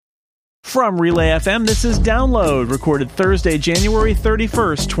From Relay FM, this is Download, recorded Thursday, January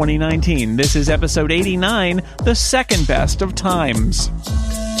 31st, 2019. This is episode 89, the second best of times.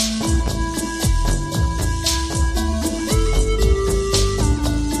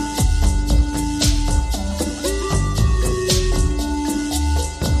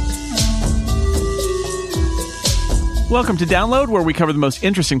 Welcome to Download, where we cover the most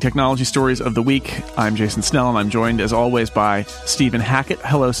interesting technology stories of the week. I'm Jason Snell, and I'm joined, as always, by Stephen Hackett.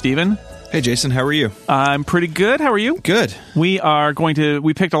 Hello, Stephen. Hey, Jason. How are you? I'm pretty good. How are you? Good. We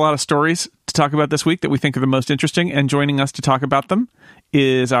picked a lot of stories to talk about this week that we think are the most interesting, and joining us to talk about them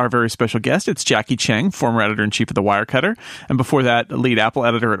is our very special guest. It's Jackie Cheng, former editor-in-chief of The Wirecutter, and before that, lead Apple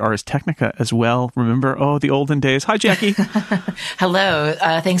editor at Ars Technica as well. Remember, the olden days. Hi, Jackie. Hello.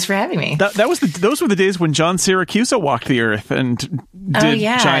 Thanks for having me. Those were the days when John Siracusa walked the earth and did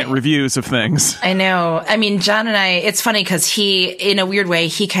giant reviews of things. I know. I mean, John and I, it's funny because he, in a weird way,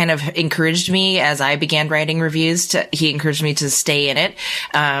 he kind of encouraged me as I began writing reviews. He encouraged me to stay in it.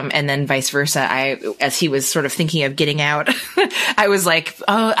 And then vice versa. As he was sort of thinking of getting out, I was like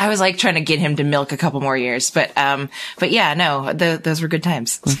trying to get him to milk a couple more years. But yeah, no, those were good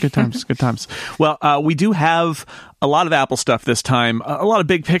times. Good times. Good times. Well, we do have a lot of Apple stuff this time, a lot of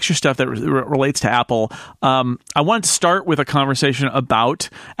big picture stuff that relates to Apple. I wanted to start with a conversation about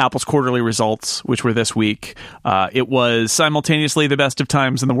Apple's quarterly results, which were this week. It was simultaneously the best of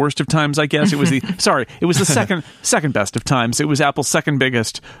times and the worst of times, I guess. It was the second best of times. It was Apple's second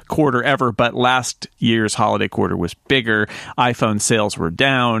biggest quarter ever, but last year's holiday quarter was bigger. iPhone sales were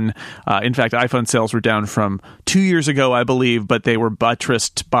down. In fact, iPhone sales were down from 2 years ago, I believe, but they were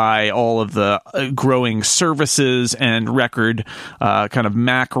buttressed by all of the growing services and record kind of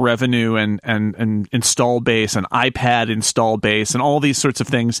Mac revenue and install base and iPad install base and all these sorts of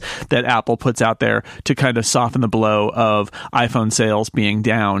things that Apple puts out there to kind of soften the blow of iPhone sales being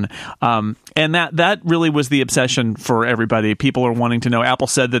down. And that really was the obsession for everybody. People are wanting to know. Apple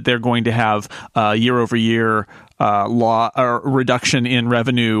said that they're going to have year-over-year reduction in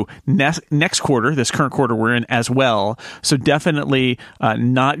revenue next quarter, this current quarter we're in, as well. So definitely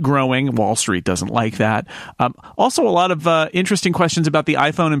not growing. Wall Street doesn't like that. Also, a lot of interesting questions about the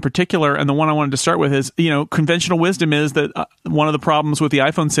iPhone in particular. And the one I wanted to start with is, conventional wisdom is that one of the problems with the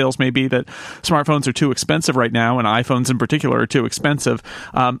iPhone sales may be that smartphones are too expensive right now, and iPhones in particular are too expensive.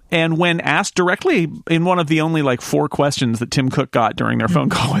 And when asked directly in one of the only 4 questions that Tim Cook got during their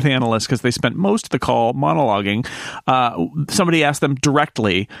phone call with analysts, because they spent most of the call monologuing, somebody asked them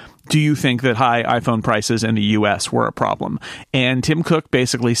directly, do you think that high iPhone prices in the U.S. were a problem? And Tim Cook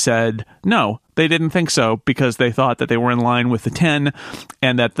basically said, no, they didn't think so, because they thought that they were in line with the 10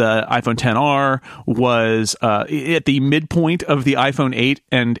 and that the iPhone XR was at the midpoint of the iPhone 8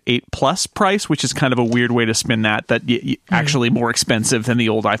 and 8 Plus price, which is kind of a weird way to spin that actually more expensive than the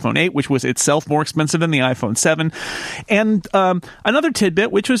old iPhone 8, which was itself more expensive than the iPhone 7. And another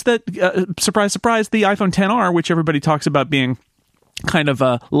tidbit, which was that, surprise, surprise, the iPhone XR, which everybody talks about being kind of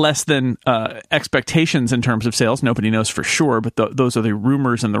less than expectations in terms of sales. Nobody knows for sure, but those are the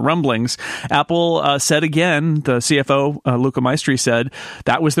rumors and the rumblings. Apple said again, the CFO, Luca Maestri, said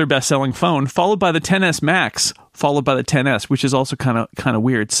that was their best-selling phone, followed by the XS Max, followed by the XS, which is also kind of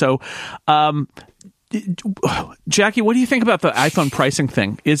weird. So, Jackie, what do you think about the iPhone pricing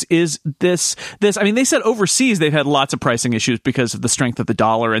thing? Is this? I mean, they said overseas they've had lots of pricing issues because of the strength of the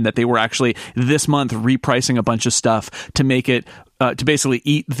dollar, and that they were actually this month repricing a bunch of stuff to make it to basically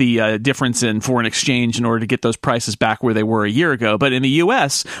eat the difference in foreign exchange in order to get those prices back where they were a year ago. But in the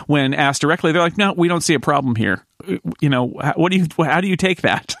U.S., when asked directly, they're like, "No, we don't see a problem here." How do you take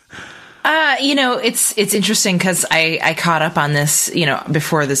that? It's interesting because I caught up on this,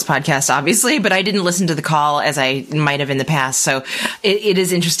 before this podcast, obviously, but I didn't listen to the call as I might have in the past. So it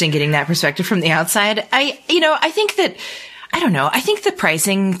is interesting getting that perspective from the outside. I think that, I don't know, I think the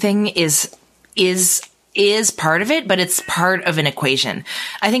pricing thing is part of it, but it's part of an equation.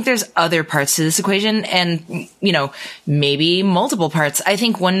 I think there's other parts to this equation and, maybe multiple parts. I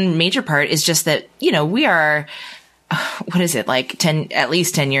think one major part is just that, we are, what is it, at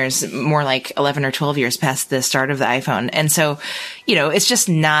least 10 years, more like 11 or 12 years past the start of the iPhone. And so, it's just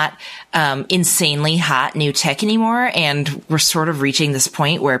not insanely hot new tech anymore. And we're sort of reaching this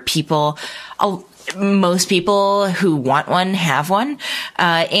point where most people who want one have one,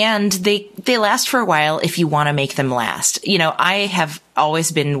 and they last for a while if you want to make them last. I have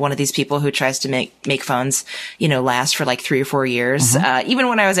always been one of these people who tries to make phones, last for like 3 or 4 years. Even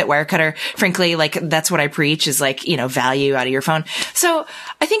when I was at Wirecutter, frankly, like that's what I preach is like, value out of your phone. So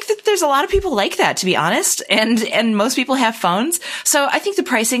I think that there's a lot of people like that, to be honest. And most people have phones. So I think the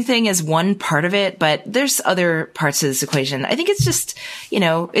pricing thing is one part of it, but there's other parts of this equation. I think it's just,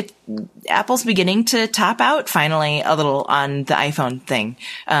 Apple's beginning to top out finally a little on the iPhone thing.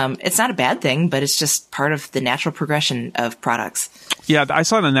 It's not a bad thing, but it's just part of the natural progression of products. Yeah, I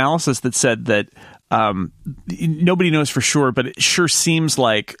saw an analysis that said that nobody knows for sure, but it sure seems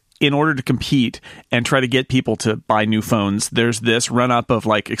like in order to compete and try to get people to buy new phones, there's this run up of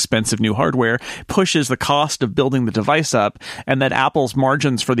like expensive new hardware pushes the cost of building the device up, and that Apple's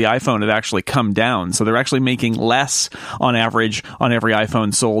margins for the iPhone have actually come down. So they're actually making less on average on every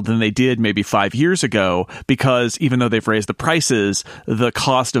iPhone sold than they did maybe 5 years ago, because even though they've raised the prices, the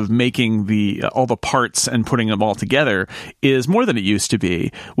cost of making all the parts and putting them all together is more than it used to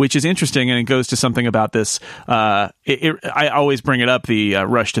be, which is interesting. And it goes to something about this. I always bring it up, the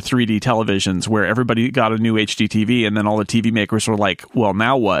rush to 3D televisions, where everybody got a new HD TV, and then all the TV makers were like, well,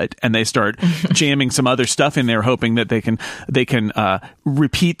 now what? And they start jamming some other stuff in there, hoping that they can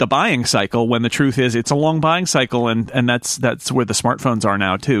repeat the buying cycle, when the truth is it's a long buying cycle, and that's where the smartphones are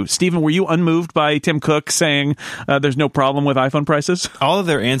now too. Stephen, were you unmoved by Tim Cook saying there's no problem with iPhone prices? All of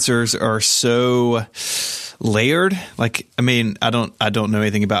their answers are so layered. Like, I mean, I don't know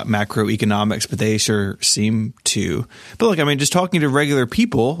anything about macroeconomics, but they sure seem to. But look, I mean, just talking to regular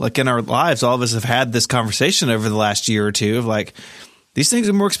people, like in our lives, all of us have had this conversation over the last year or two of like, these things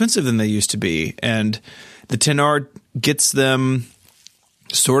are more expensive than they used to be. And the 10R gets them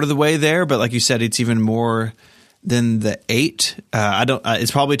sort of the way there, but like you said, it's even more than the 8.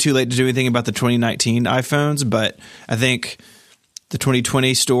 It's probably too late to do anything about the 2019 iPhones, but I think the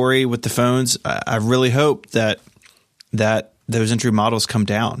 2020 story with the phones, I really hope that those entry models come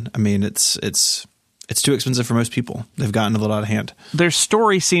down. I mean, it's too expensive for most people. They've gotten a little out of hand. Their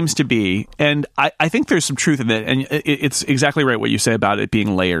story seems to be, and I think there's some truth in it, and it's exactly right what you say about it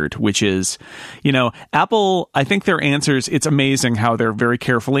being layered, which is, Apple, I think their answers, it's amazing how they're very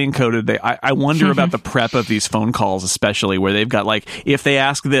carefully encoded. I wonder about the prep of these phone calls, especially where they've got like, if they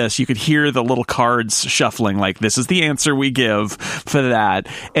ask this, you could hear the little cards shuffling, like this is the answer we give for that.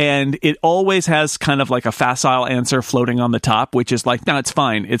 And it always has kind of like a facile answer floating on the top, which is like, no, it's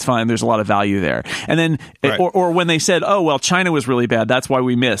fine. There's a lot of value there. And then, right. or when they said, oh, well, China was really bad, that's why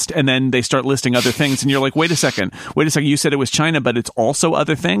we missed. And then they start listing other things, and you're like, wait a second, you said it was China, but it's also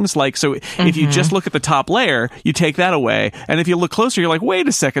other things. Like, so if you just look at the top layer, you take that away. And if you look closer, you're like, wait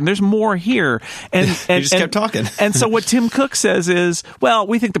a second, there's more here. And you just kept talking. And so what Tim Cook says is, well,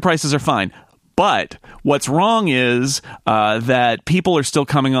 we think the prices are fine. But what's wrong is that people are still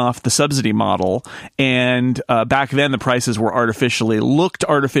coming off the subsidy model, and back then the prices were looked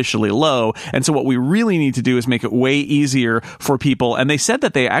artificially low. And so what we really need to do is make it way easier for people. And they said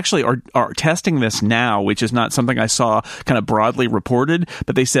that they actually are testing this now, which is not something I saw kind of broadly reported,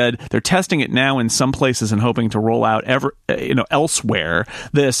 but they said they're testing it now in some places and hoping to roll out elsewhere.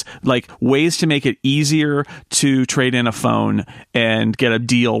 This like ways to make it easier to trade in a phone and get a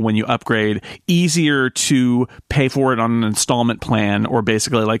deal when you upgrade, easier to pay for it on an installment plan or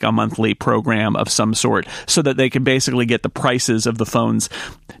basically like a monthly program of some sort, so that they can basically get the prices of the phones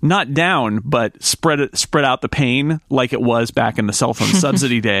not down, but spread out the pain like it was back in the cell phone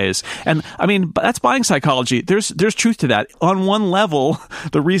subsidy days. And I mean, that's buying psychology. There's truth to that. On one level,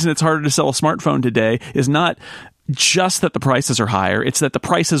 the reason it's harder to sell a smartphone today is not just that the prices are higher, it's that the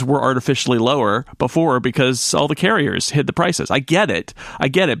prices were artificially lower before because all the carriers hid the prices. I get it,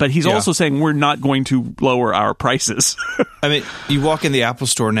 but he's also saying we're not going to lower our prices. I mean, you walk in the Apple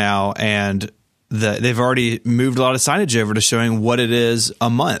store now and they've already moved a lot of signage over to showing what it is a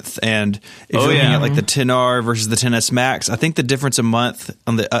month. And if you're looking at like the 10R versus the 10S Max, I think the difference a month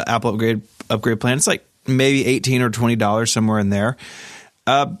on the Apple upgrade plan, it's like maybe $18 or $20, somewhere in there.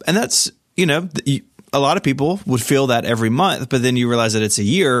 And that's, a lot of people would feel that every month, but then you realize that it's a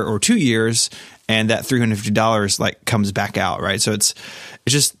year or 2 years, and that $350 like comes back out, right? So it's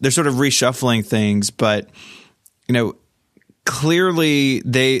just they're sort of reshuffling things, but clearly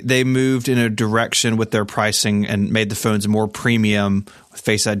they moved in a direction with their pricing and made the phones more premium with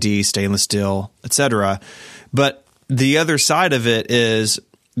Face ID, stainless steel, etc. But the other side of it is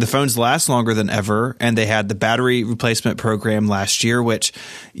the phones last longer than ever, and they had the battery replacement program last year, which,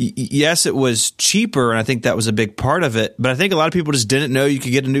 yes, it was cheaper, and I think that was a big part of it, but I think a lot of people just didn't know you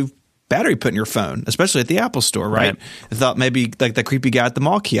could get a new battery put in your phone, especially at the Apple store, right? I thought maybe like the creepy guy at the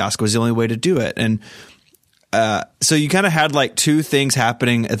mall kiosk was the only way to do it. And So you kind of had like two things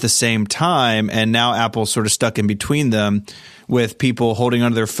happening at the same time, and now Apple's sort of stuck in between them with people holding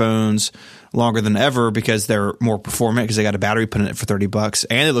onto their phones longer than ever because they're more performant because they got a battery put in it for $30,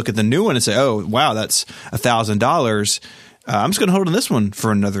 and they look at the new one and say, "Oh, wow, that's $1,000. I'm just going to hold on this one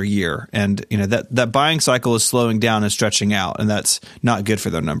for another year." And that buying cycle is slowing down and stretching out, and that's not good for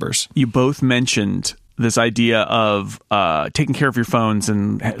their numbers. You both mentioned this idea of taking care of your phones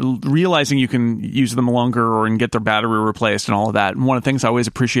and realizing you can use them longer and get their battery replaced and all of that. And one of the things I always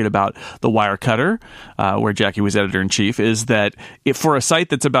appreciate about the Wirecutter, where Jackie was editor-in-chief, is that for a site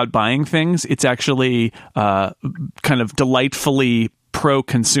that's about buying things, it's actually kind of delightfully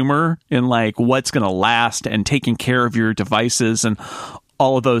pro-consumer in like what's going to last and taking care of your devices and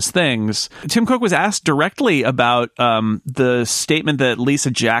all of those things. Tim Cook was asked directly about the statement that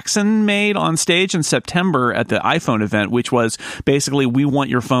Lisa Jackson made on stage in September at the iPhone event, which was basically, we want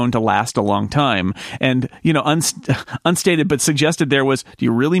your phone to last a long time. And, unstated but suggested there was, do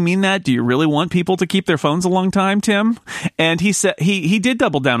you really mean that? Do you really want people to keep their phones a long time, Tim? And he said he did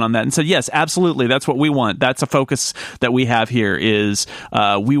double down on that and said, yes, absolutely. That's what we want. That's a focus that we have here is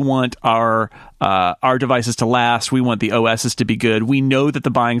we want our devices to last. We want the OSs to be good. We know that the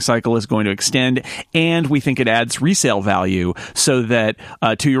buying cycle is going to extend, and we think it adds resale value so that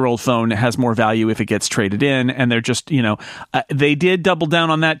a 2-year-old phone has more value if it gets traded in. And they're just, they did double down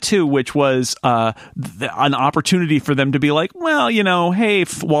on that too, which was an opportunity for them to be like, well, hey,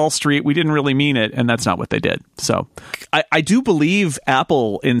 Wall Street, we didn't really mean it. And that's not what they did. So I do believe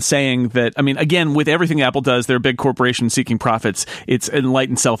Apple in saying that, again, with everything Apple does, they're a big corporation seeking profits. It's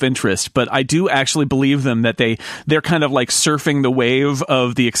enlightened self-interest, but I do actually believe them that they're kind of like surfing the wave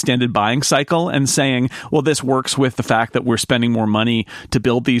of the extended buying cycle and saying, well, this works with the fact that we're spending more money to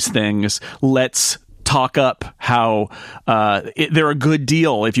build these things. Let's talk up how they're a good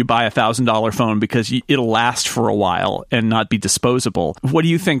deal if you buy $1,000 phone because it'll last for a while and not be disposable. What do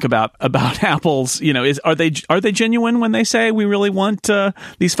you think about Apple's? Are they genuine when they say we really want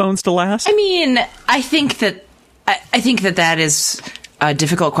these phones to last? I think that is a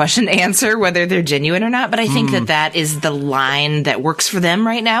difficult question to answer, whether they're genuine or not. But I think that is the line that works for them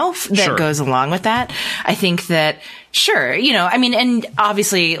right now that goes along with that. I think that, sure, and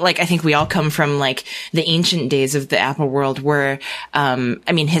obviously, I think we all come from, the ancient days of the Apple world where,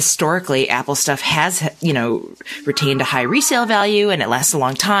 historically, Apple stuff has, retained a high resale value and it lasts a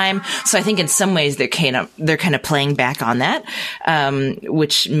long time. So I think in some ways they're kind of playing back on that,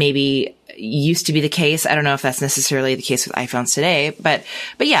 which maybe used to be the case. I don't know if that's necessarily the case with iPhones today, but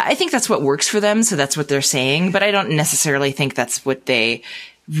yeah, I think that's what works for them. So that's what they're saying, but I don't necessarily think that's what they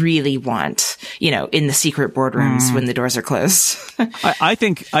really want, in the secret boardrooms when the doors are closed. I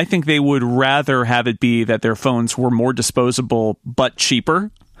think they would rather have it be that their phones were more disposable, but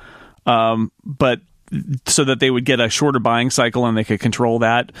cheaper. But so that they would get a shorter buying cycle and they could control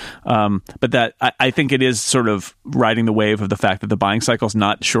that. But that I think it is sort of riding the wave of the fact that the buying cycle is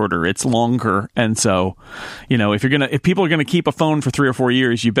not shorter, it's longer. And so, if people are going to keep a phone for 3 or 4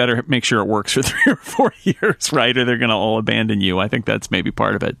 years, you better make sure it works for 3 or 4 years, right? Or they're going to all abandon you. I think that's maybe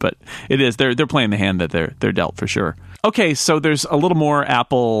part of it, but it is, they're playing the hand that they're dealt for sure. Okay. So there's a little more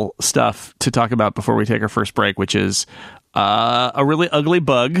Apple stuff to talk about before we take our first break, which is, a really ugly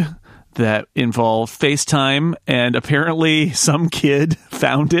bug that involved FaceTime, and apparently some kid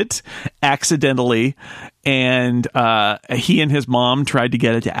found it accidentally, and he and his mom tried to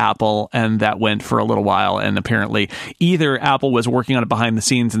get it to Apple, and that went for a little while. And apparently either Apple was working on it behind the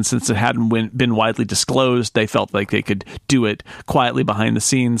scenes, and since it hadn't been widely disclosed, they felt like they could do it quietly behind the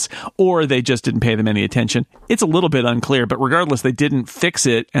scenes, or they just didn't pay them any attention. It's a little bit unclear, but regardless, they didn't fix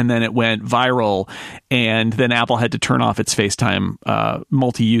it, and then it went viral, and then Apple had to turn off its FaceTime,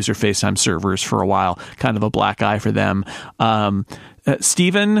 multi-user FaceTime servers for a while. Kind of a black eye for them.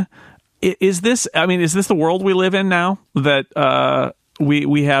 Stephen, is this the world we live in now, that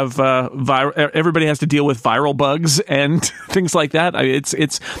we have everybody has to deal with viral bugs and things like that?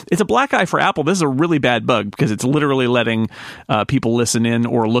 It's a black eye for Apple. This is a really bad bug because it's literally letting people listen in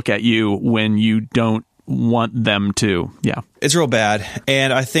or look at you when you don't want them to. Yeah, it's real bad.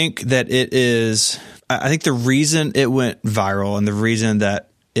 And I think that I think the reason it went viral and the reason that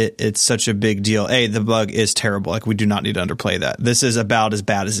it's such a big deal. The bug is terrible. We do not need to underplay that. This is about as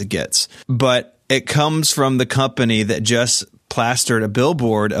bad as it gets. But it comes from the company that just plastered a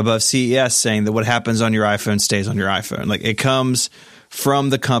billboard above CES saying that what happens on your iPhone stays on your iPhone. It comes from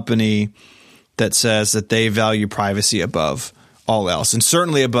the company that says that they value privacy above all else, and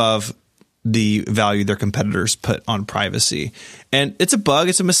certainly above the value their competitors put on privacy. And it's a bug.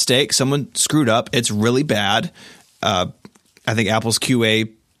 It's a mistake. Someone screwed up. It's really bad. I think Apple's QA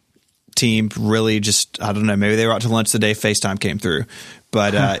team really just, I don't know, maybe they were out to lunch the day FaceTime came through.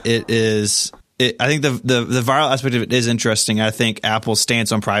 But I think the viral aspect of it is interesting. I think Apple's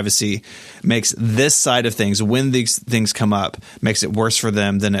stance on privacy makes this side of things, when these things come up, makes it worse for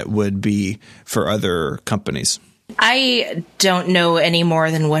them than it would be for other companies. I don't know any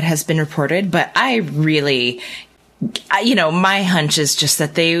more than what has been reported, but I really, my hunch is just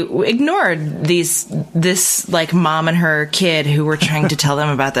that they ignored this like mom and her kid who were trying to tell them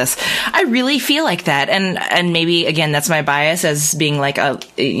about this. I really feel like that. And maybe again, that's my bias as being like a,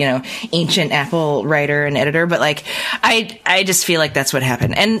 ancient Apple writer and editor, but like, I just feel like that's what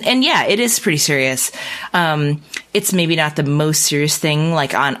happened. And yeah, it is pretty serious. It's maybe not the most serious thing,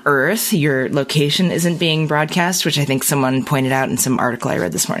 like on Earth, your location isn't being broadcast, which I think someone pointed out in some article I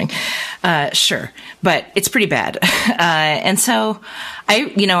read this morning. Sure. But it's pretty bad. And so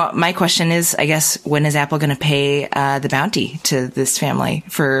my question is, I guess, when is Apple going to pay the bounty to this family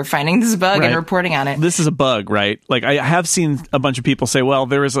for finding this bug and reporting on it? This is a bug, right? Like I have seen a bunch of people say, well,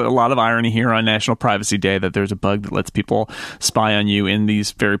 there is a lot of irony here on National Privacy Day that there's a bug that lets people spy on you in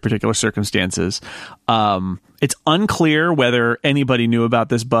these very particular circumstances. It's unclear whether anybody knew about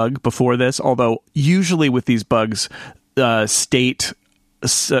this bug before this, although usually with these bugs, state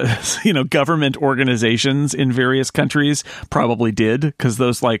government organizations in various countries probably did, because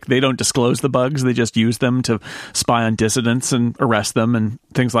those they don't disclose the bugs, they just use them to spy on dissidents and arrest them and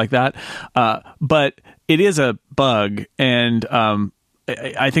things like that. But it is a bug, and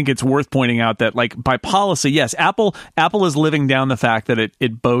I think it's worth pointing out that by policy, yes, Apple is living down the fact that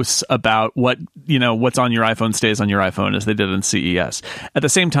it boasts about what's on your iPhone stays on your iPhone, as they did in CES. At the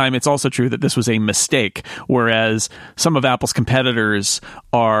same time, it's also true that this was a mistake, whereas some of Apple's competitors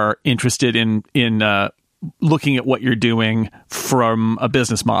are interested in looking at what you're doing from a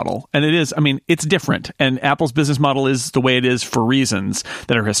business model. And it's different. And Apple's business model is the way it is for reasons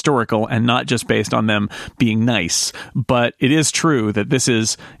that are historical and not just based on them being nice. But it is true that this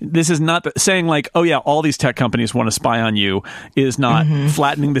is not saying oh yeah, all these tech companies want to spy on you is not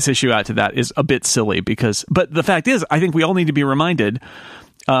flattening this issue out to that is a bit silly but the fact is, I think we all need to be reminded.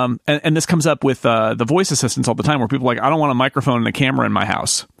 And this comes up with the voice assistants all the time, where people are like, I don't want a microphone and a camera in my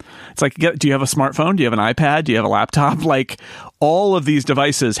house. It's like, do you have a smartphone? Do you have an iPad? Do you have a laptop? All of these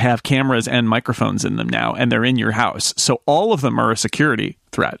devices have cameras and microphones in them now, and they're in your house. So all of them are a security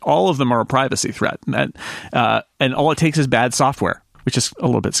threat. All of them are a privacy threat. And all it takes is bad software, which is a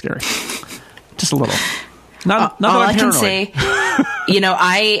little bit scary. Just a little. Not all I can say,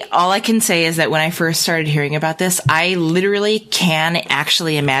 all I can say is that when I first started hearing about this, I literally can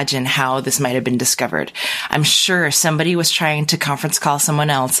actually imagine how this might have been discovered. I'm sure somebody was trying to conference call someone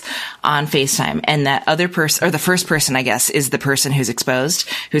else on FaceTime, and that other person, or the first person, I guess, is the person who's exposed,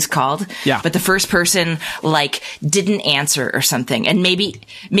 who's called. Yeah. But the first person, didn't answer or something, and maybe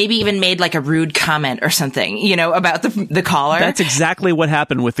even made a rude comment or something, about the caller. That's exactly what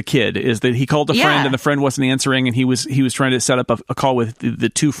happened with the kid, is that he called a friend and the friend wasn't answering, and he was trying to set up a call with the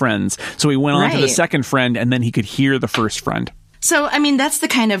two friends. So he went on to the second friend, and then he could hear the first friend. So, that's the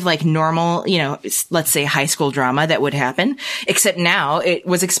kind of normal, let's say high school drama that would happen, except now it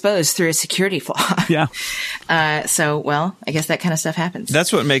was exposed through a security flaw. Yeah. I guess that kind of stuff happens.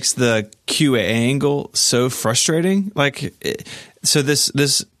 That's what makes the QA angle so frustrating.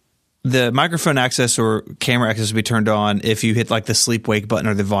 The microphone access or camera access will be turned on if you hit the sleep wake button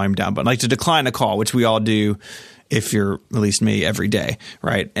or the volume down button, to decline a call, which we all do if you're, at least me, every day,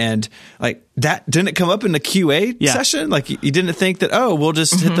 right? And that didn't come up in the QA session. You didn't think that, we'll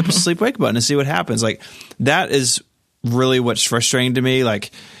just hit the sleep wake button and see what happens. That is really what's frustrating to me.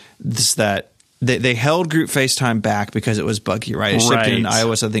 That they held group FaceTime back because it was buggy, right? It shipped in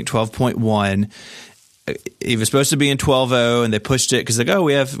iOS, I think 12.1. It was supposed to be in 12.0, and they pushed it because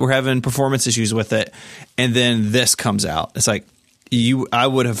we're having performance issues with it, and then this comes out. It's I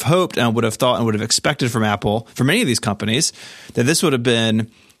would have hoped and would have thought and would have expected from Apple, from many of these companies, that this would have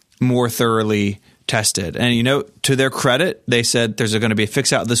been more thoroughly tested. And to their credit, they said there's going to be a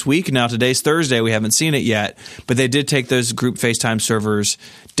fix out this week. Now today's Thursday, we haven't seen it yet, but they did take those group FaceTime servers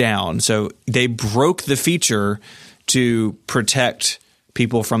down. So they broke the feature to protect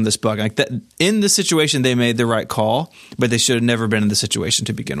people from this bug. That in the situation, they made the right call, but they should have never been in the situation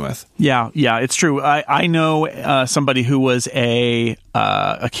to begin with. Yeah, it's true. I know somebody who was a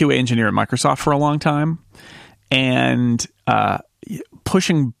QA engineer at Microsoft for a long time, and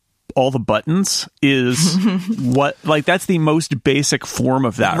pushing all the buttons is what, like, that's the most basic form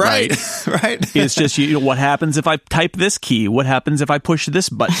of that, right? Right. It's just, what happens if I type this key? What happens if I push this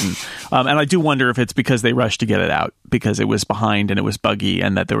button? And I do wonder if it's because they rushed to get it out because it was behind and it was buggy,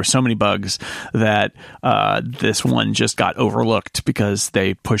 and that there were so many bugs that this one just got overlooked because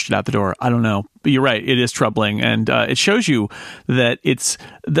they pushed it out the door. I don't know. But you're right. It is troubling. And it shows you that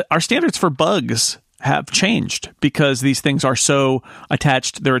our standards for bugs have changed because these things are so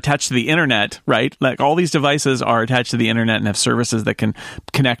attached. They're attached to the internet, right? Like all these devices are attached to the internet and have services that can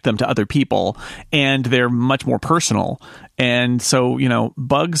connect them to other people, and they're much more personal. And so,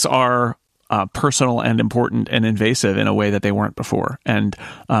 bugs are personal and important and invasive in a way that they weren't before. And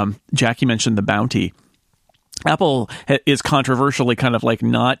Jackie mentioned the bounty. Apple is controversially kind of like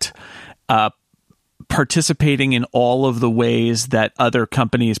not participating in all of the ways that other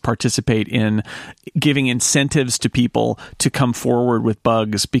companies participate in giving incentives to people to come forward with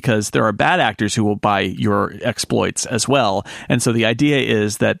bugs, because there are bad actors who will buy your exploits as well. And so the idea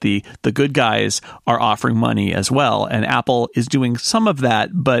is that the good guys are offering money as well. And Apple is doing some of that.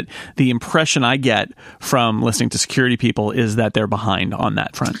 But the impression I get from listening to security people is that they're behind on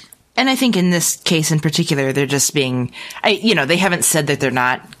that front. And I think in this case in particular, they're just being, they haven't said that they're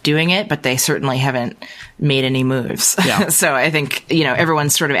not doing it, but they certainly haven't made any moves. Yeah. So I think,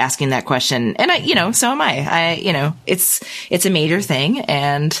 everyone's sort of asking that question. And so am I. It's a major thing.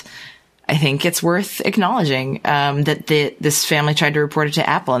 And I think it's worth acknowledging, that this family tried to report it to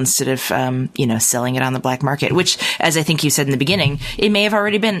Apple instead of, selling it on the black market, which, as I think you said in the beginning, it may have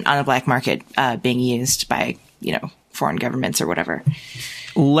already been on the black market, being used by, foreign governments or whatever.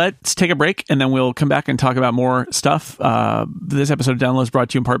 Let's take a break, and then we'll come back and talk about more stuff. This episode of Download is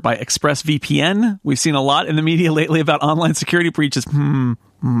brought to you in part by ExpressVPN. We've seen a lot in the media lately about online security breaches.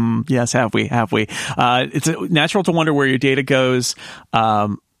 Yes, have we? It's natural to wonder where your data goes.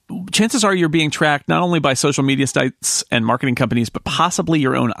 Chances are you're being tracked not only by social media sites and marketing companies, but possibly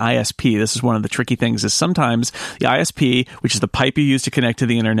your own ISP. This is one of the tricky things, is sometimes the ISP, which is the pipe you use to connect to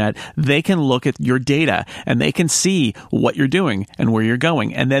the internet, they can look at your data and they can see what you're doing and where you're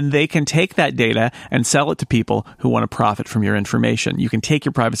going. And then they can take that data and sell it to people who want to profit from your information. You can take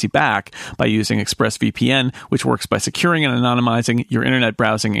your privacy back by using ExpressVPN, which works by securing and anonymizing your internet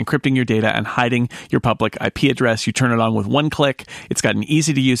browsing, encrypting your data, and hiding your public IP address. You turn it on with one click. It's got an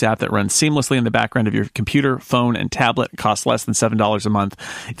easy-to-use app that runs seamlessly in the background of your computer, phone, and tablet. It costs less than $7 a month.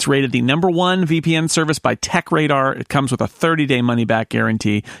 It's rated the #1 VPN service by TechRadar. It comes with a 30-day money-back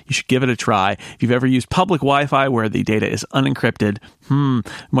guarantee. You should give it a try. If you've ever used public Wi-Fi where the data is unencrypted, want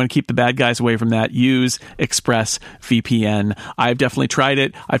to keep the bad guys away from that, use ExpressVPN. I've definitely tried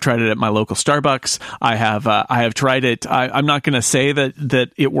it. I've tried it at my local Starbucks. I have tried it. I'm not going to say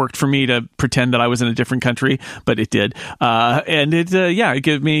that it worked for me to pretend that I was in a different country, but it did. And it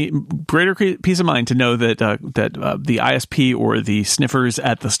gave me greater peace of mind to know that the ISP or the sniffers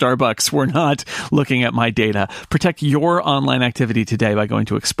at the Starbucks were not looking at my data. Protect your online activity today by going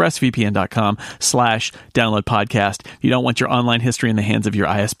to expressvpn.com/downloadpodcast. If you don't want your online history in the hands of your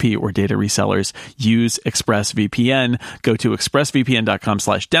ISP or data resellers, use ExpressVPN. Go to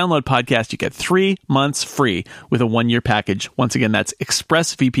expressvpn.com/downloadpodcast. You get 3 months free with a 1-year package. Once again, that's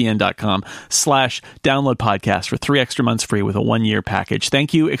expressvpn.com/downloadpodcast for 3 extra months free with a 1-year package.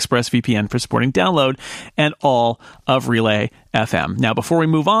 Thank you, ExpressVPN, for supporting Download and all of Relay FM. Now, before we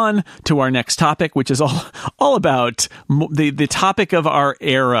move on to our next topic, which is all about the topic of our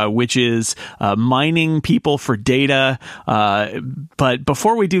era, which is mining people for data. But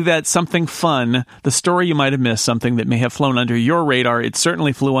before we do that, something fun, the story you might have missed, something that may have flown under your radar. It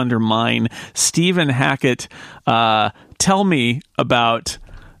certainly flew under mine. Stephen Hackett, tell me about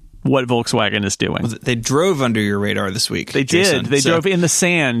what Volkswagen is doing. Well, they drove under your radar this week. They Jason. did. They drove in the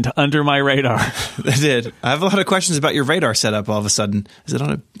sand under my radar. They did. I have a lot of questions about your radar setup all of a sudden. Is it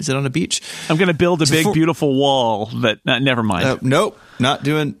on a beach? I'm going to build a big, beautiful wall that, never mind. Nope. Not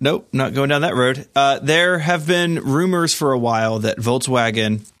going down that road. There have been rumors for a while that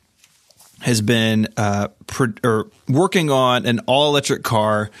Volkswagen has been working on an all-electric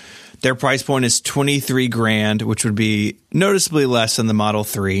car. Their price point is $23,000, which would be noticeably less than the Model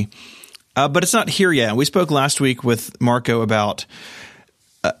 3. But it's not here yet. We spoke last week with Marco about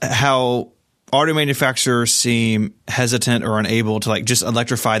how auto manufacturers seem hesitant or unable to just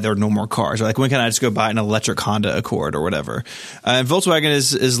electrify their normal cars. Or when can I just go buy an electric Honda Accord or whatever? And Volkswagen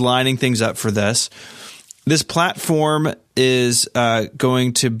is lining things up for this. This platform is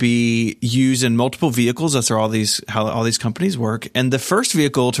going to be used in multiple vehicles. That's how all these companies work. And the first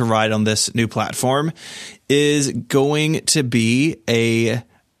vehicle to ride on this new platform is going to be a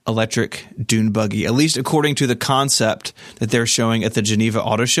electric dune buggy, at least according to the concept that they're showing at the Geneva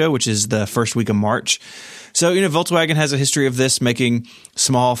Auto Show, which is the first week of March. So, Volkswagen has a history of this, making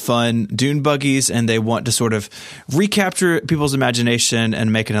small, fun dune buggies, and they want to sort of recapture people's imagination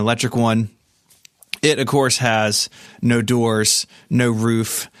and make an electric one. It, of course, has no doors, no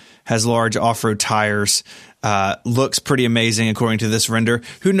roof, has large off-road tires, looks pretty amazing according to this render.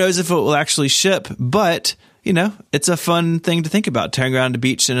 Who knows if it will actually ship, but it's a fun thing to think about, tearing around the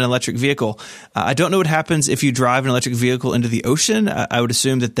beach in an electric vehicle. I don't know what happens if you drive an electric vehicle into the ocean. I would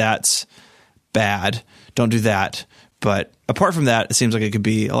assume that that's bad. Don't do that. But apart from that, it seems like it could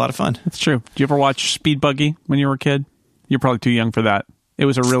be a lot of fun. That's true. Did you ever watch Speed Buggy when you were a kid? You're probably too young for that. It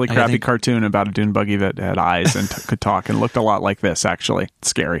was a really crappy cartoon about a dune buggy that had eyes and could talk and looked a lot like this, actually.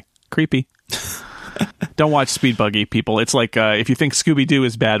 Scary. Creepy. Don't watch Speed Buggy, people. It's like if you think Scooby-Doo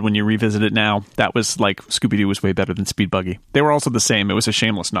is bad when you revisit it now, that was like Scooby-Doo was way better than Speed Buggy. They were also the same. It was a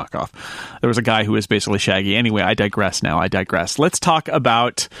shameless knockoff. There was a guy who was basically Shaggy. Anyway, I digress now. Let's talk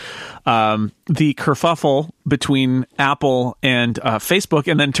about the kerfuffle between Apple and Facebook,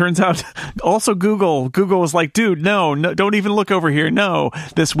 and then turns out also Google. Google was like, dude, no, don't even look over here. No,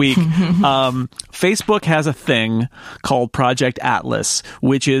 this week. Facebook has a thing called Project Atlas,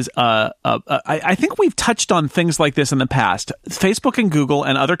 which is I think we've touched on things like this in the past. Facebook and Google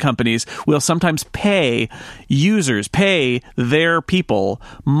and other companies will sometimes pay their people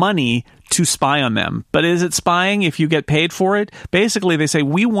money to spy on them. But is it spying if you get paid for it? Basically, they say,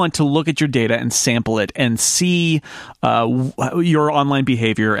 we want to look at your data and sample it and see your online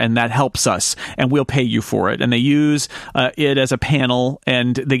behavior, and that helps us, and we'll pay you for it. And they use it as a panel,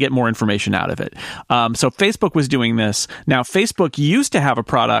 and they get more information out of it. So Facebook was doing this. Now, Facebook used to have a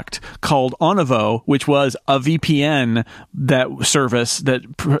product called Onavo, which was a VPN service that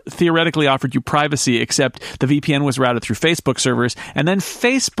theoretically offered you privacy, except the VPN was routed through Facebook servers, and then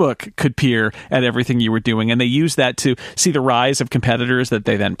Facebook could peer at everything you were doing, and they use that to see the rise of competitors that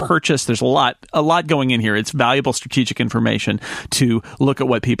they then purchase. There's a lot going in here. It's valuable strategic information to look at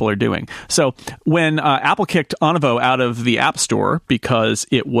what people are doing. So when Apple kicked Onavo out of the App Store because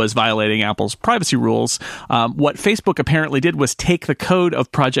it was violating Apple's privacy rules, what Facebook apparently did was take the code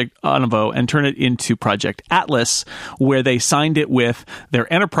of Project Onavo and turn it into Project Atlas, where they signed it with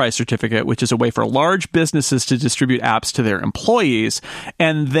their enterprise certificate, which is a way for large businesses to distribute apps to their employees,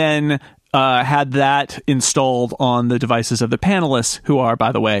 and then had that installed on the devices of the panelists, who are,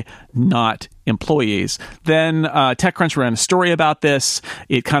 by the way, not employees. Then TechCrunch ran a story about this.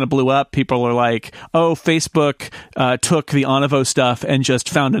 It kind of blew up. People are like, oh, Facebook took the Onavo stuff and just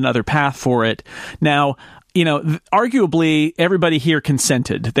found another path for it. Now, arguably, everybody here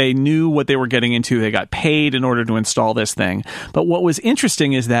consented. They knew what they were getting into. They got paid in order to install this thing. But what was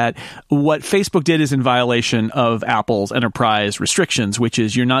interesting is that what Facebook did is in violation of Apple's enterprise restrictions, which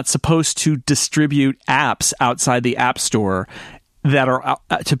is you're not supposed to distribute apps outside the App Store that are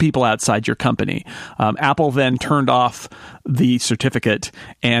to people outside your company. Apple then turned off the certificate,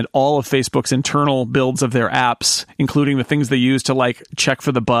 and all of Facebook's internal builds of their apps, including the things they use to check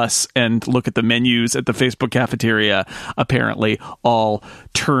for the bus and look at the menus at the Facebook cafeteria, apparently all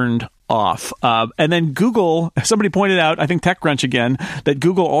turned off. And then Google, somebody pointed out, I think TechCrunch again, that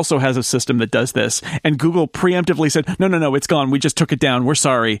Google also has a system that does this. And Google preemptively said, no, it's gone. We just took it down. We're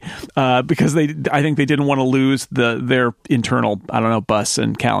sorry. Because I think they didn't want to lose their internal, bus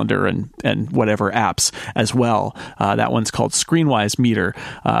and calendar and whatever apps as well. That one's called Screenwise Meter.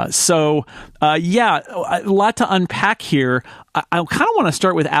 So a lot to unpack here. I kind of want to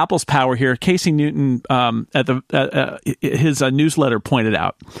start with Apple's power here. Casey Newton at his newsletter pointed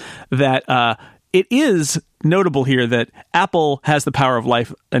out that it is notable here that Apple has the power of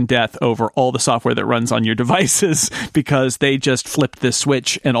life and death over all the software that runs on your devices, because they just flipped this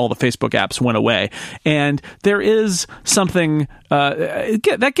switch and all the Facebook apps went away. And there is something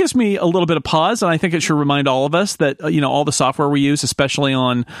that gives me a little bit of pause, and I think it should remind all of us that all the software we use, especially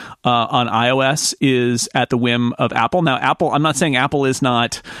on iOS, is at the whim of Apple. Now, I'm not saying Apple is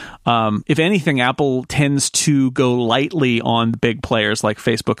not. If anything, Apple tends to go lightly on big players like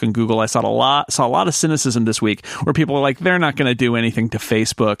Facebook and Google. I saw a lot of cynicism this week where people are like, they're not going to do anything to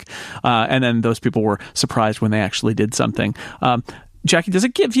Facebook. And then those people were surprised when they actually did something. Jackie, does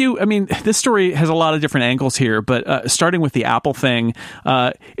it give you, this story has a lot of different angles here, but starting with the Apple thing,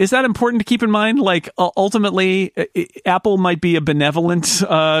 is that important to keep in mind? Ultimately, Apple might be a benevolent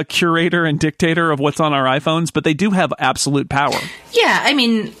curator and dictator of what's on our iPhones, but they do have absolute power.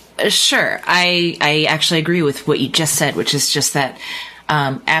 Yeah, sure. I actually agree with what you just said, which is just that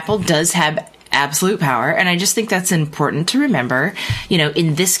Apple does have absolute power. And I just think that's important to remember.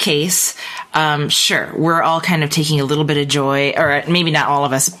 In this case, sure, we're all kind of taking a little bit of joy, or maybe not all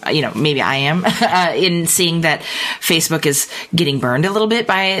of us, maybe I am, in seeing that Facebook is getting burned a little bit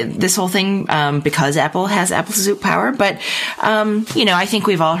by this whole thing, because Apple has absolute power. But, I think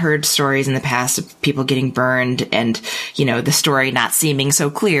we've all heard stories in the past of people getting burned and, the story not seeming so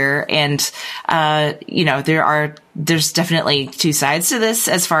clear. And, there's definitely two sides to this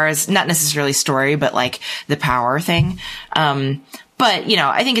as far as not necessarily story, but like the power thing. But,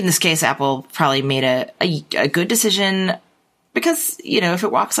 I think in this case, Apple probably made a good decision because, if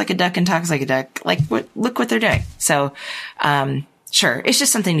it walks like a duck and talks like a duck, look what they're doing. So, sure, it's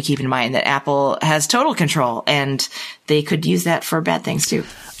just something to keep in mind that Apple has total control and they could use that for bad things too.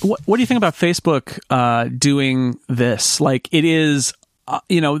 What do you think about Facebook doing this? Like, it is...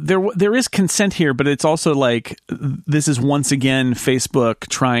 there is consent here, but it's also like this is once again Facebook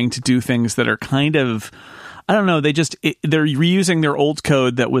trying to do things that are kind of, I don't know, they're reusing their old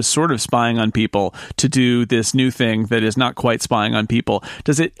code that was sort of spying on people to do this new thing that is not quite spying on people.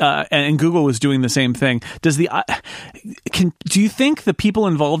 Does it? And Google was doing the same thing. Do you think the people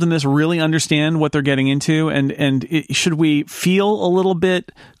involved in this really understand what they're getting into? And should we feel a little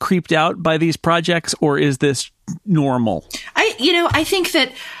bit creeped out by these projects, or is this normal? I think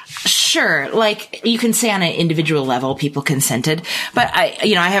that sure, like you can say on an individual level, people consented, but I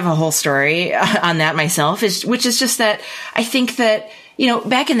have a whole story on that myself, which is just that I think that,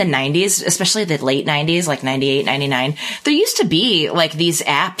 back in the 90s, especially the late 90s, like 98, 99, there used to be like these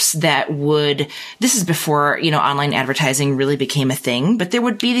apps that this is before, online advertising really became a thing, but there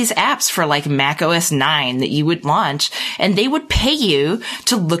would be these apps for like Mac OS 9 that you would launch and they would pay you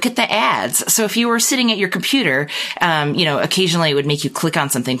to look at the ads. So if you were sitting at your computer, occasionally it would make you click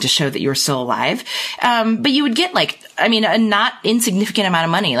on something to show that you were still alive. But you would get a not insignificant amount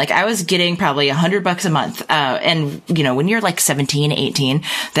of money. Like I was getting probably $100 a month. And when you're like 17, 18,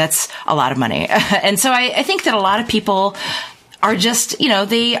 that's a lot of money. And so I think that a lot of people are just,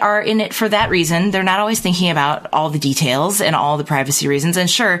 they are in it for that reason. They're not always thinking about all the details and all the privacy reasons. And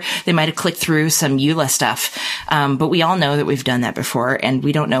sure, they might have clicked through some EULA stuff. But we all know that we've done that before and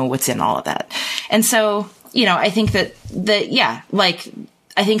we don't know what's in all of that. And so, I think that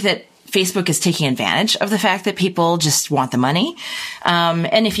Facebook is taking advantage of the fact that people just want the money.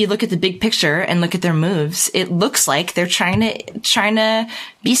 And if you look at the big picture and look at their moves, it looks like they're trying to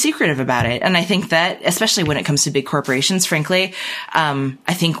be secretive about it. And I think that, especially when it comes to big corporations, frankly,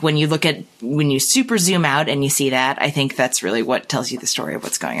 I think when you super zoom out and you see that, I think that's really what tells you the story of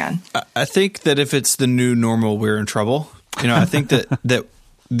what's going on. I think that if it's the new normal, we're in trouble. I think that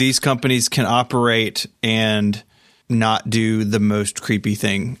these companies can operate and not do the most creepy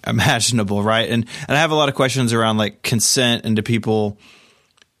thing imaginable, right? And I have a lot of questions around like consent and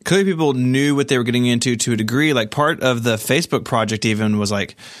clearly people knew what they were getting into to a degree. Like part of the Facebook project even was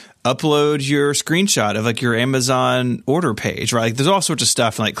like upload your screenshot of like your Amazon order page, right? Like there's all sorts of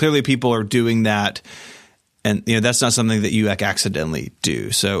stuff. And like clearly people are doing that. And that's not something that you like accidentally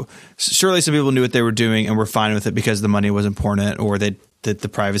do. So surely some people knew what they were doing and were fine with it because the money was important or that the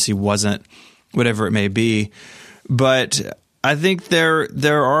privacy wasn't, whatever it may be. But I think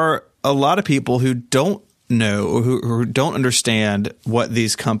there are a lot of people who don't know or who don't understand what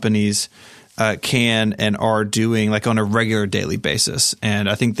these companies can and are doing like on a regular daily basis. And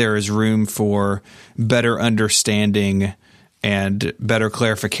I think there is room for better understanding and better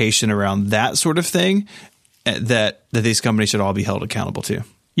clarification around that sort of thing that these companies should all be held accountable to.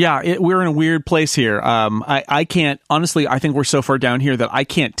 Yeah, we're in a weird place here. I can't honestly. I think we're so far down here that I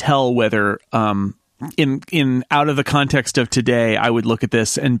can't tell whether in out of the context of today, I would look at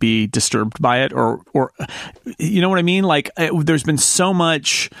this and be disturbed by it, or you know what I mean? Like there's been so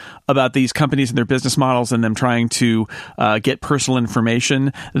much about these companies and their business models and them trying to get personal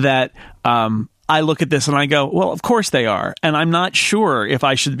information that I look at this and I go, well, of course they are. And I'm not sure if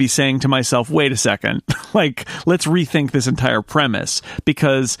I should be saying to myself, wait a second, like, let's rethink this entire premise,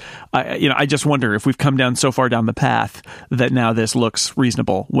 because I just wonder if we've come down so far down the path that now this looks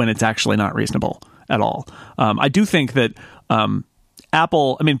reasonable when it's actually not reasonable at all. I do think that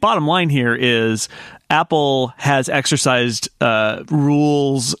Apple, bottom line here is Apple has exercised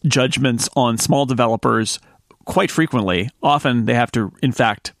rules, judgments on small developers quite frequently. Often they have to, in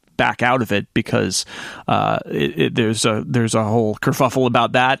fact, back out of it because there's a whole kerfuffle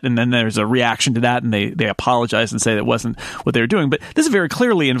about that, and then there's a reaction to that, and they apologize and say that wasn't what they were doing. But this is very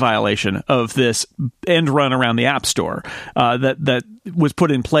clearly in violation of this end run around the App Store that was put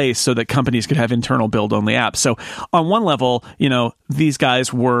in place so that companies could have internal build-only apps. So on one level, these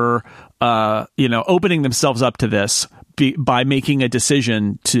guys were opening themselves up to this by making a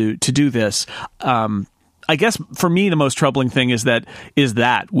decision to do this. I guess for me, the most troubling thing is that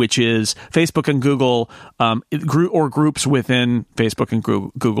which is Facebook and Google, or groups within Facebook and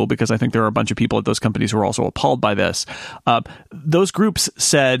Google, because I think there are a bunch of people at those companies who are also appalled by this. Those groups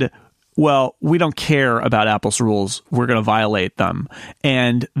said, well, we don't care about Apple's rules. We're going to violate them.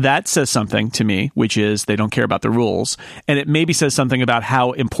 And that says something to me, which is they don't care about the rules. And it maybe says something about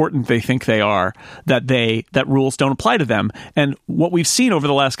how important they think they are, that rules don't apply to them. And what we've seen over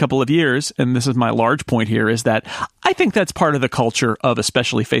the last couple of years, and this is my large point here, is that I think that's part of the culture of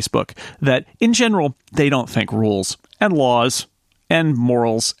especially Facebook, that in general, they don't think rules and laws and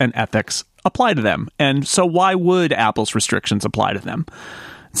morals and ethics apply to them. And so why would Apple's restrictions apply to them?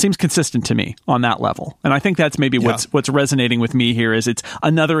 It seems consistent to me on that level. And I think that's maybe what's resonating with me here is it's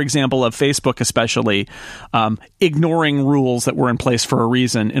another example of Facebook especially ignoring rules that were in place for a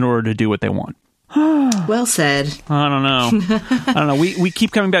reason in order to do what they want. Well said. I don't know. We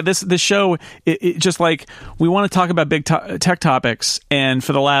keep coming back. This show, it just like we want to talk about big tech topics. And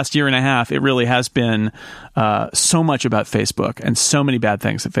for the last year and a half, it really has been so much about Facebook and so many bad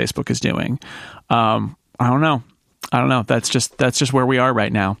things that Facebook is doing. I don't know. That's just where we are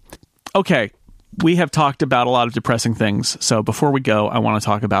right now. Okay, we have talked about a lot of depressing things. So before we go, I want to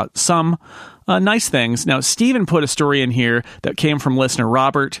talk about some nice things. Now, Stephen put a story in here that came from listener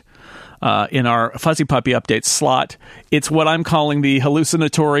Robert in our Fuzzy Puppy Update slot. It's what I'm calling the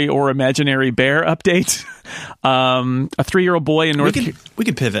hallucinatory or imaginary bear update. A 3-year-old boy in North... We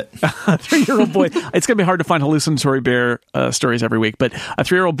could pivot. A 3-year-old boy... It's going to be hard to find hallucinatory bear stories every week, but a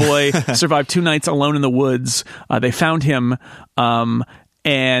 3-year-old boy survived 2 nights alone in the woods. They found him,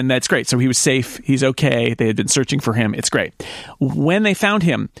 and that's great. So he was safe. He's okay. They had been searching for him. It's great. When they found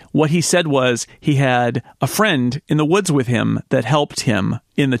him, what he said was he had a friend in the woods with him that helped him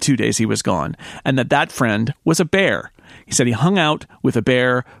in the 2 days he was gone, and that friend was a bear. He said he hung out with a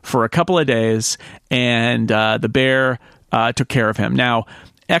bear for a couple of days, and the bear took care of him. Now,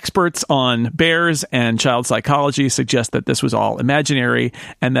 experts on bears and child psychology suggest that this was all imaginary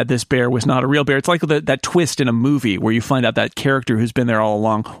and that this bear was not a real bear. It's like that twist in a movie where you find out that character who's been there all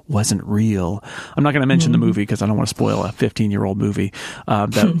along wasn't real. I'm not going to mention the movie because I don't want to spoil a 15-year-old movie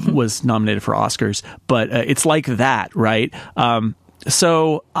that was nominated for Oscars, but it's like that, right?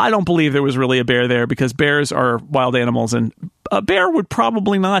 So I don't believe there was really a bear there because bears are wild animals, and a bear would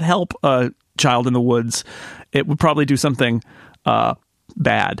probably not help a child in the woods. It would probably do something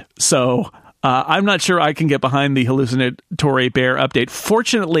bad. So I'm not sure I can get behind the hallucinatory bear update.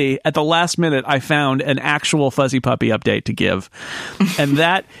 Fortunately, at the last minute, I found an actual Fuzzy Puppy update to give. And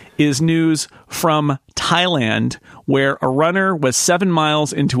that is news from Thailand, where a runner was 7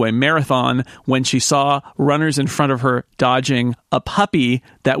 miles into a marathon when she saw runners in front of her dodging a puppy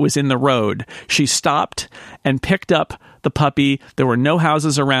that was in the road. She stopped and picked up the puppy. There were no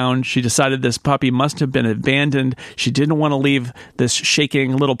houses around. She decided this puppy must have been abandoned. She didn't want to leave this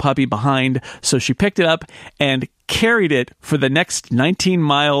shaking little puppy behind, so she picked it up and carried it for the next 19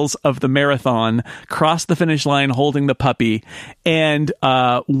 miles of the marathon, crossed the finish line holding the puppy. And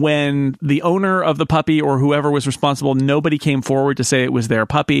when the owner of the puppy or whoever was responsible, nobody came forward to say it was their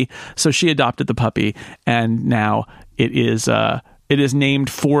puppy. So she adopted the puppy, and now it is named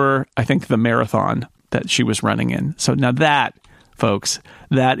for, I think, the marathon that she was running in. So now that, folks,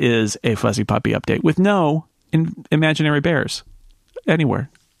 that is a Fuzzy Puppy update with no imaginary bears anywhere.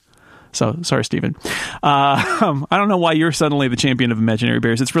 So, sorry, Stephen. I don't know why you're suddenly the champion of imaginary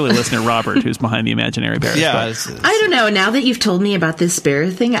bears. It's really listener Robert who's behind the imaginary bears. Yeah, I don't know. Now that you've told me about this bear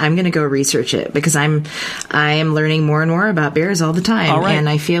thing, I'm going to go research it because I am learning more and more about bears all the time. All right. And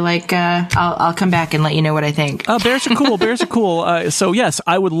I feel like I'll come back and let you know what I think. Bears are cool. Bears are cool. So, yes,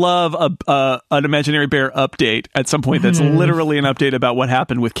 I would love an imaginary bear update at some point that's literally an update about what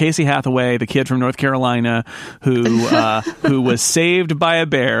happened with Casey Hathaway, the kid from North Carolina who was saved by a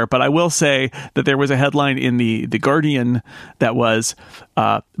bear. But I will say that there was a headline in the Guardian that was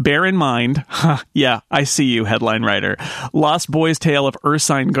bear in mind. Yeah, I see you, headline writer. Lost boy's tale of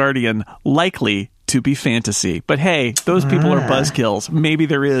Ursine Guardian likely to be fantasy. But hey, those people are buzzkills. Maybe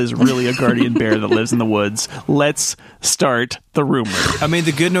there is really a guardian bear that lives in the woods. Let's start the rumor. I mean,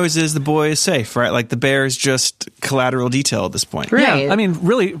 the good news is the boy is safe, right? Like the bear is just collateral detail at this point. Right. Yeah, I mean,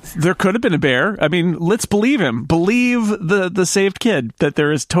 really, there could have been a bear. I mean, let's believe him. Believe the saved kid that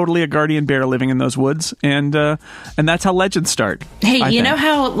there is totally a guardian bear living in those woods, and that's how legends start. Hey, you know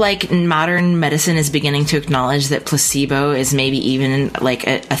how like modern medicine is beginning to acknowledge that placebo is maybe even like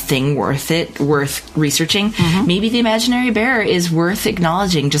a thing worth researching? Mm-hmm. Maybe the imaginary bear is worth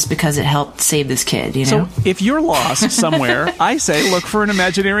acknowledging just because it helped save this kid, you know? So if you're lost somewhere, I say look for an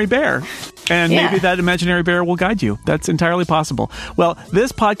imaginary bear. And maybe that imaginary bear will guide you. That's entirely possible. Well,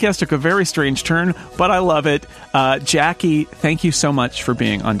 this podcast took a very strange turn, but I love it. Jackie, thank you so much for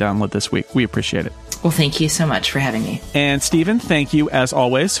being on Download this week. We appreciate it. Well, thank you so much for having me. And Stephen, thank you, as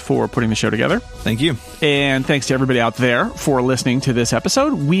always, for putting the show together. Thank you. And thanks to everybody out there for listening to this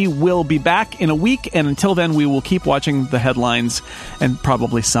episode. We will be back in a week, and until then, we will keep watching the headlines and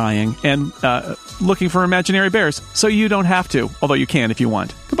probably sighing and looking for imaginary bears, so you don't have to, although you can if you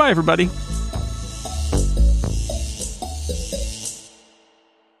want. Goodbye, everybody.